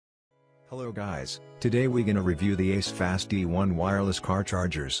Hello guys, today we're gonna review the ACEFAST D1 wireless car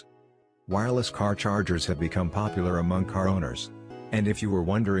chargers. Wireless car chargers have become popular among car owners. And if you were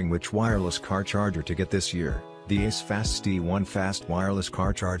wondering which wireless car charger to get this year, the ACEFAST D1 fast wireless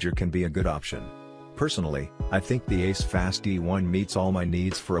car charger can be a good option. Personally, I think the ACEFAST D1 meets all my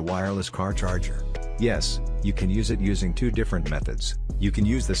needs for a wireless car charger. Yes, you can use it using two different methods. You can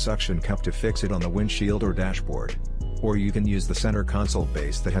use the suction cup to fix it on the windshield or dashboard. Or you can use the center console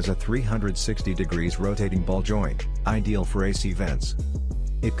base that has a 360 degrees rotating ball joint, ideal for AC vents.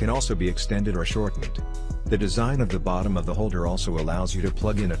 It can also be extended or shortened. The design of the bottom of the holder also allows you to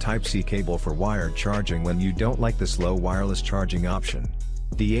plug in a Type-C cable for wired charging when you don't like the slow wireless charging option.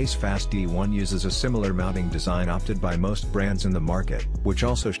 The ACEFAST D1 uses a similar mounting design opted by most brands in the market, which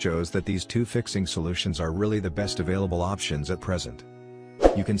also shows that these two fixing solutions are really the best available options at present.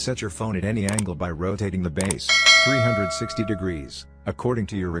 You can set your phone at any angle by rotating the base 360 degrees, according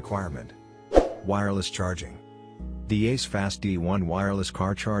to your requirement. Wireless charging. The ACEFAST D1 wireless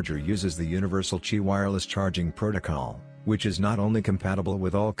car charger uses the universal Qi wireless charging protocol, which is not only compatible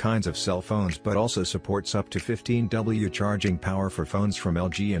with all kinds of cell phones but also supports up to 15W charging power for phones from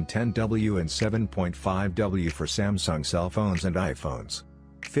LG and 10W and 7.5W for Samsung cell phones and iPhones.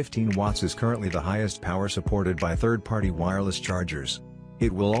 15 watts is currently the highest power supported by third-party wireless chargers.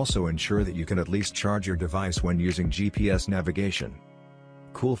 It will also ensure that you can at least charge your device when using GPS navigation.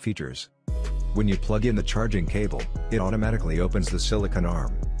 Cool features. When you plug in the charging cable, it automatically opens the silicone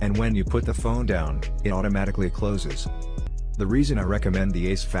arm, and when you put the phone down, it automatically closes. The reason I recommend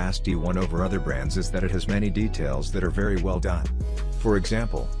the ACEFAST D1 over other brands is that it has many details that are very well done. For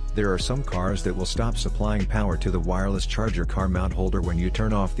example, there are some cars that will stop supplying power to the wireless charger car mount holder when you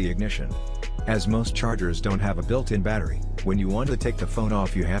turn off the ignition. As most chargers don't have a built-in battery, when you want to take the phone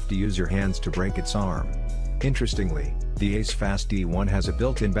off you have to use your hands to break its arm. Interestingly, the ACEFAST D1 has a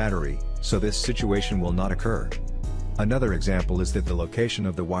built-in battery, so this situation will not occur. Another example is that the location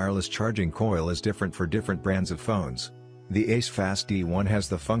of the wireless charging coil is different for different brands of phones. The ACEFAST D1 has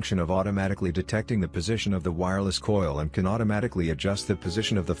the function of automatically detecting the position of the wireless coil and can automatically adjust the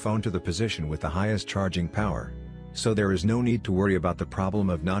position of the phone to the position with the highest charging power. So there is no need to worry about the problem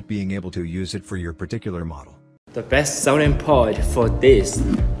of not being able to use it for your particular model. The best selling point for this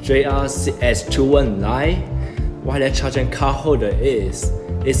JRCS219 wireless charging car holder is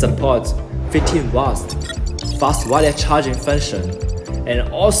it supports 15 watts fast wireless charging function, and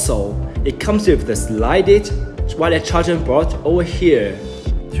also it comes with the slided wireless charging board over here.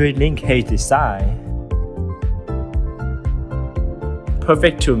 3-linkage design,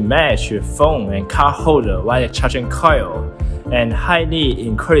 perfect to match your phone and car holder wireless charging coil, and highly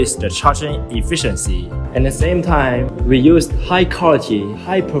increase the charging efficiency. At the same time, we used high quality,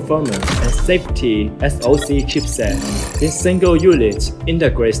 high performance, and safety SoC chipset. This single unit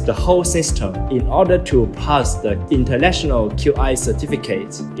integrates the whole system in order to pass the international QI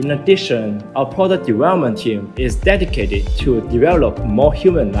certificate. In addition, our product development team is dedicated to develop more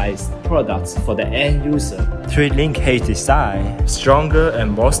humanized products for the end user. 3-linkage design, stronger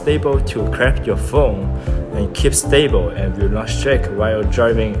and more stable to crack your phone and keep stable and will not shake while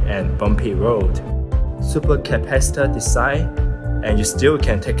driving and bumpy road. Super capacitor design, and you still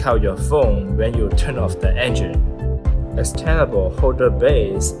can take out your phone when you turn off the engine. Extendable holder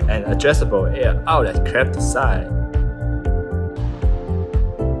base and adjustable air outlet cap design.